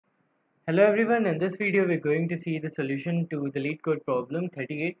Hello everyone, in this video we're going to see the solution to the LeetCode problem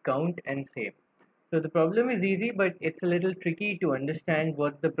 38 count and save. So the problem is easy but it's a little tricky to understand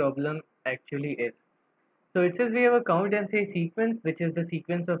what the problem actually is. So it says we have a count and save sequence which is the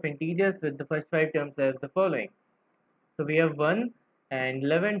sequence of integers with the first 5 terms as the following. So we have 1 and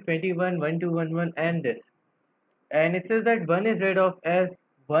 11, 21, 1, 2, 1, 1 and this. And it says that 1 is read off as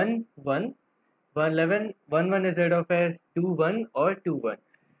 1, 1, 11, 1, 1 is read off as 2, 1 or 2, 1.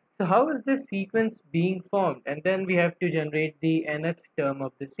 So how is this sequence being formed? And then we have to generate the nth term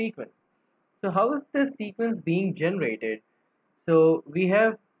of the sequence. So how is this sequence being generated? So we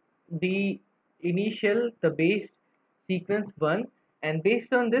have the the base sequence 1, and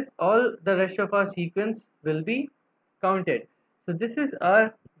based on this all the rest of our sequence will be counted. So this is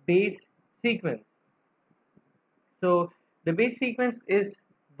our base sequence. So the base sequence is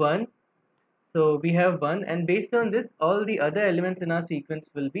 1. So we have 1, and based on this all the other elements in our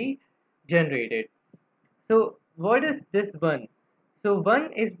sequence will be generated. So what is this 1? So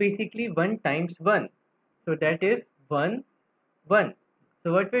 1 is basically 1 times 1. So that is 1, 1.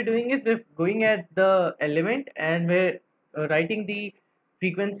 So what we're doing is we're going at the element and we're writing the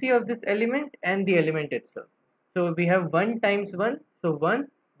frequency of this element and the element itself. So we have 1 times 1, so 1,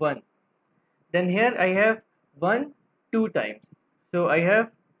 1. Then here I have 1 2 times. So I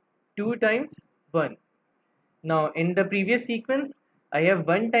have 2 times 1. Now in the previous sequence I have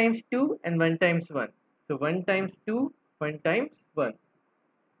 1 times 2 and 1 times 1. So 1 times 2, 1 times 1.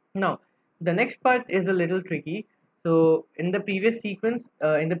 Now the next part is a little tricky. So in the previous sequence,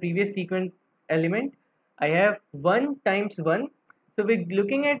 element, I have 1 times 1. So we're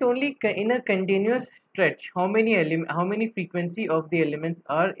looking at only in a continuous stretch how many frequency of the elements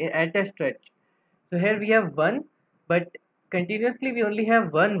are at a stretch. So here we have 1, but continuously we only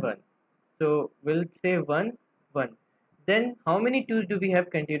have 1 1. So we'll say 1 1. Then how many 2's do we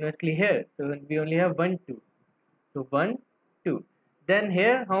have continuously here? So we only have 1 2. So 1 2. Then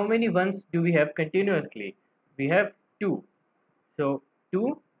here how many 1's do we have continuously? We have 2. So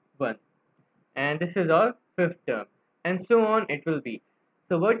 2 1. And this is our fifth term, and so on it will be.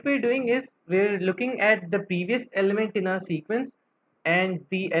 So what we're doing is we're looking at the previous element in our sequence, and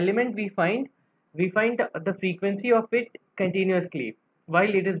the element we find the frequency of it continuously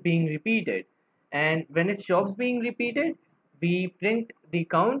while it is being repeated, and when it stops being repeated we print the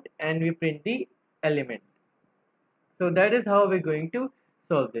count and we print the element. So that is how we're going to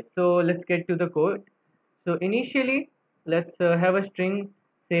solve this. So let's get to the code. So initially let's have a string,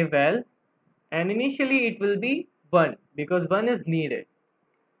 say val, and initially it will be 1 because 1 is needed.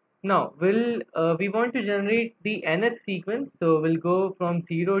 Now we want to generate the nth sequence, so we'll go from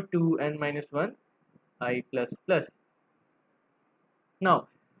 0 to n minus 1 I plus plus. Now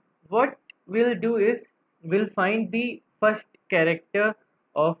what we'll do is we'll find the first character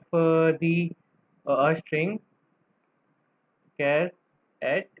of the our string char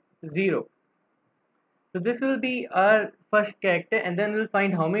at 0. So this will be our first character, and then we'll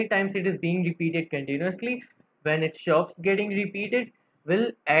find how many times it is being repeated continuously. When it stops getting repeated,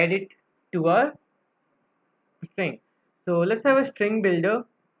 we'll add it to our string. So let's have a string builder.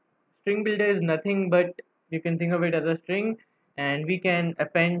 String builder is nothing but you can think of it as a string, and we can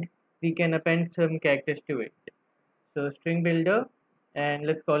append some characters to it. So string builder, and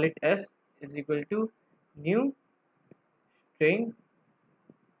let's call it s is equal to new string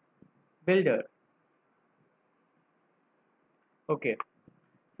builder. Okay,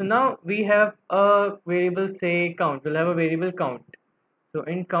 so now we have a variable, say count. We'll have a variable count. So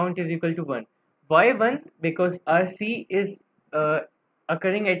int count is equal to 1. Why 1? Because our C is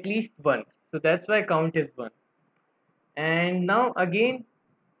occurring at least once. So that's why count is 1. And now again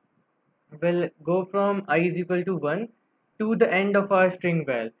we'll go from I is equal to 1 to the end of our string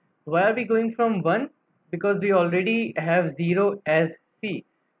val. Why are we going from 1? Because we already have 0 as C.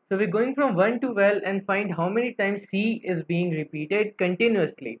 So we're going from 1 to val and find how many times C is being repeated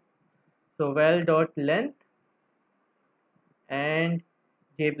continuously. So val dot length and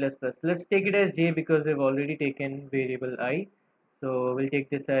j plus plus. Let's take it as j because we've already taken variable I. So we'll take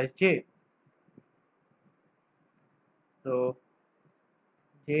this as j. So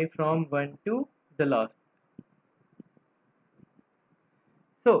j from 1 to the last.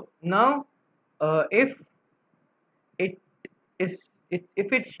 So now if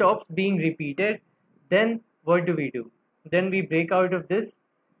it stops being repeated, then what do we do? Then we break out of this,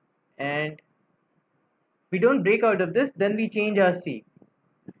 and we don't break out of this, then we change our C.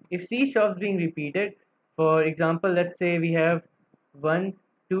 If C stops being repeated, for example, let's say we have 1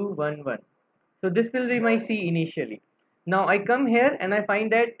 2 1 1. So this will be my C initially. Now I come here and I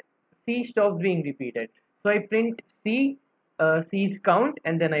find that C stops being repeated. So I print C C's count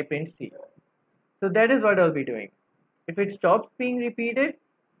and then I print C. So that is what I'll be doing. If it stops being repeated,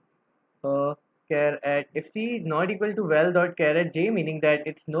 char at if C is not equal to val dot char at j, meaning that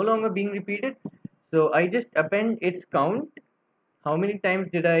it's no longer being repeated, so I just append its count. How many times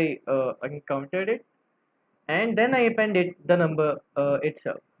did I encountered it, and then I append it the number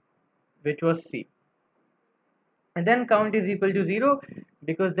itself, which was C, and then count is equal to 0,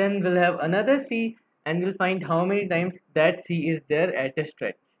 because then we'll have another C and we'll find how many times that C is there at a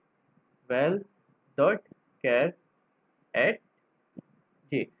stretch. Val dot char at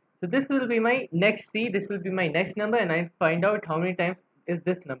j. So this will be my next C, this will be my next number, and I find out how many times is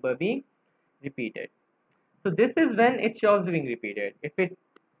this number being repeated. So this is when it stops being repeated. If it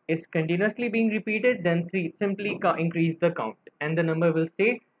is continuously being repeated, then simply increase the count and the number will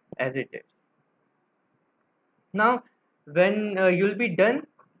stay as it is. Now when you'll be done,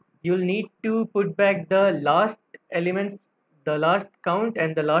 you'll need to put back the last elements, the last count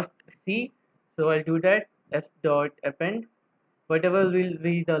and the last C. So I'll do that. S dot append whatever will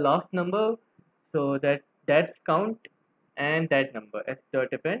be the last number, so that's count and that number, S dot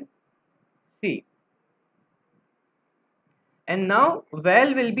append C. And now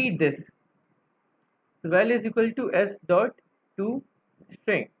val will be this. So val is equal to S dot to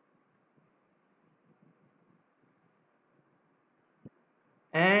string,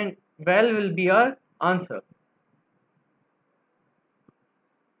 and val will be our answer.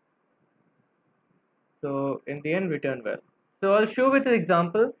 So in the end, return val. So I'll show with an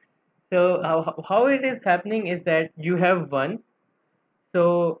example. So how it is happening is that you have 1.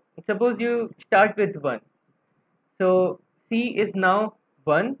 So suppose you start with 1. So C is now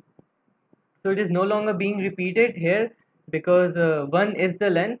 1. So it is no longer being repeated here because 1 is the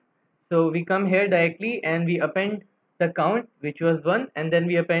length. So we come here directly and we append the count, which was 1, and then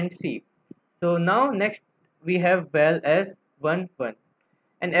we append C. So now next we have val as 1 1,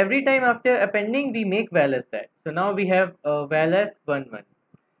 and every time after appending we make val as that. So now we have val as 1 1.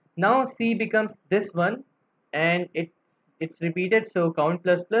 Now C becomes this one, and it's repeated, so count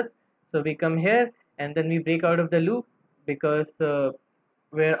plus plus. So we come here and then we break out of the loop because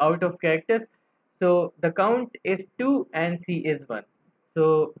we're out of characters. So the count is 2 and C is 1.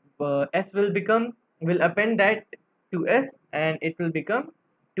 So S will append that to S and it will become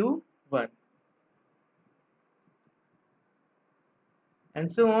 2 1,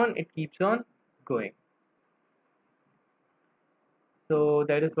 and so on, it keeps on going. So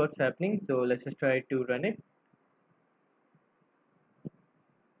that is what's happening. So let's just try to run it.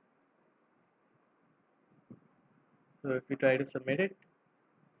 So if we try to submit it,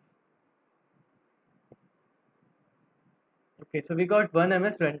 okay, so we got 1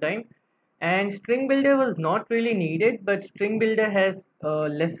 ms runtime, and string builder was not really needed, but string builder has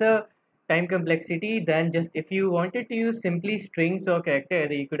lesser time complexity than just if you wanted to use simply strings or character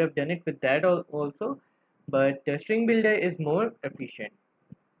array, you could have done it with that also, but string builder is more efficient.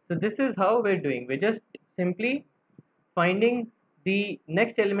 So this is how we're doing. We're just simply finding the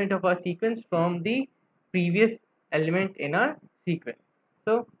next element of our sequence from the previous element in our sequence.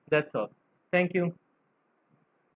 So that's all. Thank you.